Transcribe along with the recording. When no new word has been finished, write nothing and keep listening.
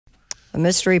A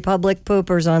mystery public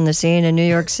pooper's on the scene in New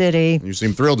York City. You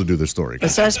seem thrilled to do this story. The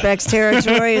suspect's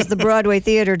territory is the Broadway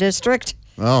Theater District.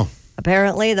 Oh.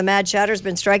 Apparently, the Mad Chatter's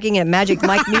been striking at Magic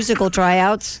Mike musical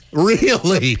tryouts.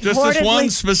 Really? Just this one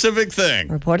specific thing.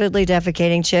 Reportedly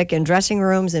defecating chick in dressing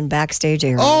rooms and backstage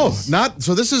areas. Oh,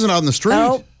 so this isn't out in the street?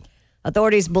 No.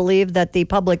 Authorities believe that the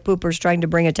public pooper's trying to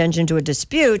bring attention to a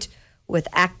dispute with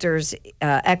actors'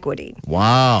 equity.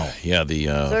 Wow. Yeah,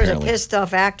 there's a pissed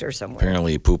off actor somewhere.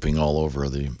 Apparently pooping all over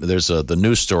there's the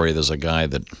news story. There's a guy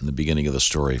that in the beginning of the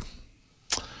story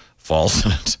falls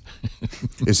in it.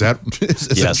 Is that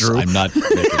yes, true? I'm not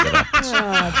making it up.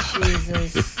 Oh,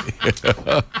 Jesus.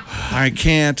 I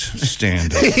can't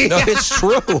stand it. No, it's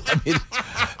true. I mean,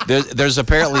 there's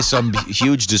apparently some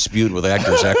huge dispute with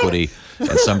actors' equity,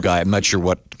 and some guy, I'm not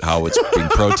sure how it's being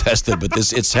protested, but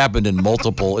it's happened in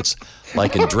multiple, it's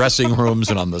like in dressing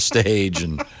rooms and on the stage,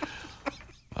 and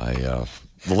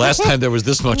the last time there was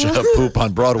this much poop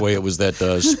on Broadway, it was that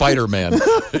Spider-Man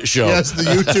show. Yes, the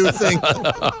YouTube thing.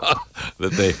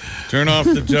 That they turn off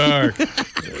the dark.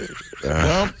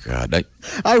 God,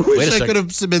 I wish I could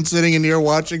have been sitting in here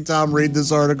watching Tom read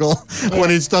this article when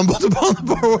he stumbled upon the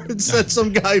bar where it said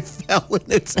some guy fell in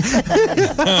it.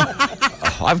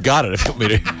 I've got it. If you want me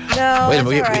to. No, wait a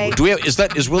minute. right. Do we have?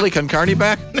 Is Willie Concarney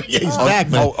back? Yeah, he's back.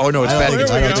 Man. Oh no, it's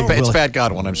It's Pat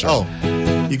Godwin. I'm sorry.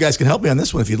 Oh, you guys can help me on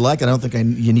this one if you'd like. I don't think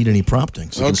you need any prompting.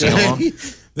 So okay.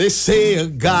 They say a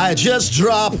guy just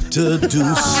dropped a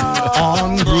deuce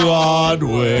on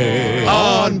Broadway.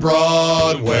 On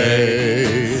Broadway.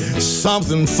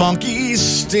 Something funky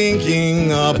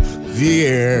stinking up the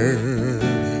air.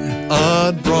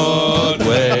 On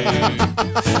Broadway.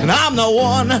 And I'm the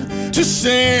one to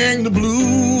sing the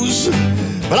blues,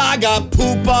 but I got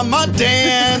poop on my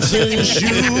dancing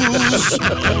shoes.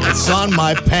 It's on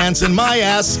my pants and my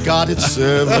ascot, it's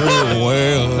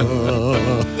everywhere.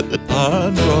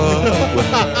 On Broadway.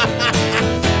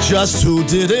 Just who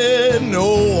did it,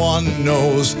 no one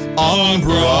knows. On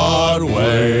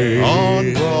Broadway.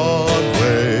 On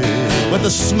Broadway. But the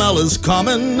smell is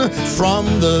coming from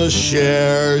the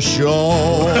Cher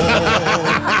show.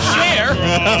 Cher?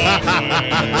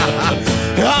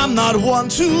 I'm not one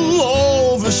to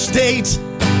overstate.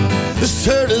 This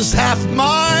turd is half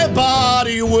my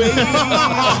body weight.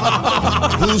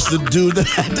 Who's the dude that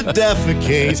had to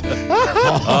defecate?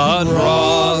 On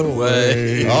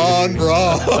Broadway. On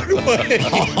Broadway.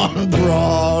 On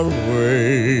Broadway.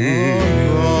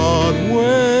 On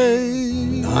Broadway.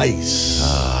 Nice.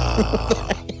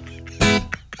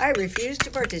 I refuse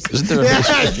to participate. Isn't there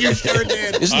a You sure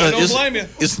did. I don't blame you.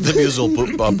 Isn't the musical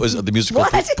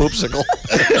poopsicle?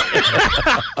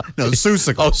 No,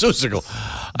 Susicle. Oh, Susicle.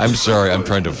 I'm sorry. I'm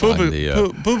trying to find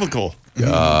the Poopicle.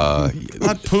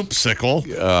 Not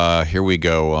poopsicle. Here we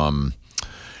go.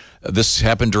 This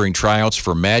happened during tryouts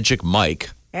for Magic Mike.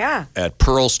 Yeah. At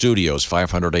Pearl Studios,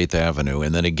 500 8th Avenue,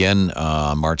 and then again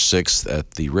March 6th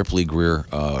at the Ripley Greer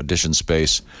audition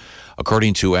space.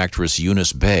 According to actress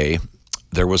Eunice Bay,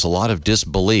 there was a lot of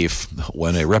disbelief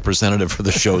when a representative for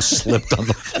the show slipped on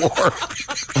the floor.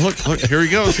 Look, here he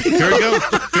goes. Here he goes.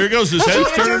 Here he goes. His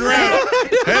head's turning around.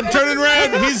 Head turning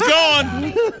around. He's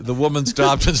gone. The woman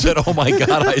stopped and said, "Oh my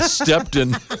God, I stepped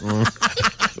in."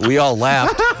 We all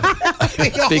laughed,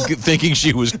 thinking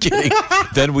she was kidding.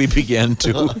 Then we began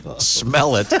to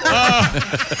smell it.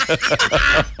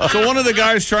 So one of the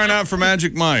guys trying out for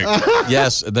Magic Mike.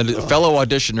 Yes, and then a fellow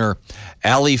auditioner,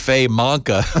 Ali Faye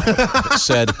Monka,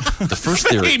 said the first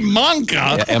theory.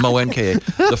 Monka? Yeah, M-O-N-K-A.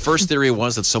 The first theory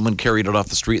was that someone carried it off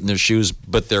the street in their shoes,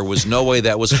 but there was no way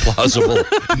that was plausible,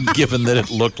 given that it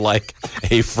looked like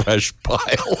a fresh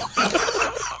pile.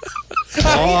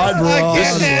 I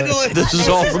can't handle it. This is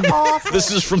all from.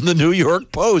 This is from the New York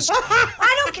Post.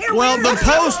 I don't care. Well, the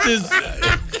Post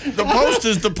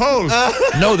is the Post.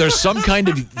 No, there's some kind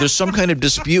of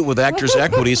dispute with actors'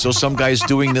 equity, so some guy's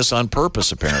doing this on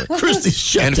purpose, apparently. Kristi's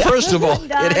shut And down. first of all,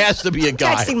 it has to be a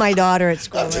guy. Texting my daughter at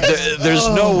school. There's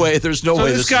no way. There's no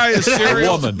way. This guy is a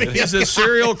serial. woman. He's a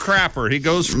serial crapper. He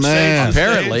goes from stage to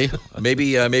Apparently, stage.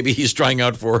 maybe he's trying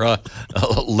out for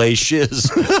Les Shiz.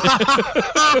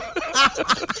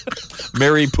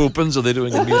 Mary Poopins, are they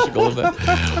doing a musical of that?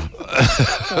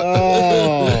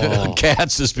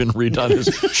 Cats has been redone as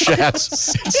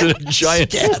Shats. It's in a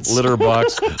giant litter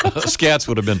box. Scats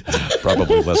would have been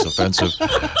probably less offensive.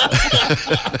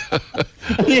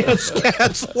 Yes,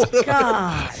 cats.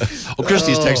 God. Oh,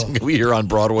 Kristi's texting me here on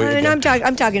Broadway. And again.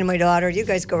 I'm talking to my daughter. You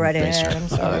guys go right ahead. I'm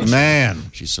sorry. Man.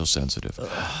 She's so sensitive.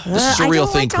 This is a real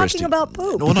thing, I don't like Kristi. talking about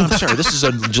poop. No, I'm sorry. This is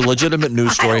a legitimate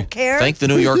news story. don't care. Thank the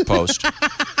New York Post.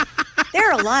 There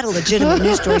are a lot of legitimate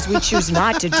news stories we choose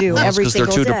not to do every Because they're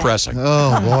single too day. depressing.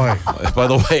 Oh, boy. By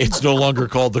the way, it's no longer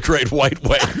called the Great White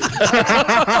Way.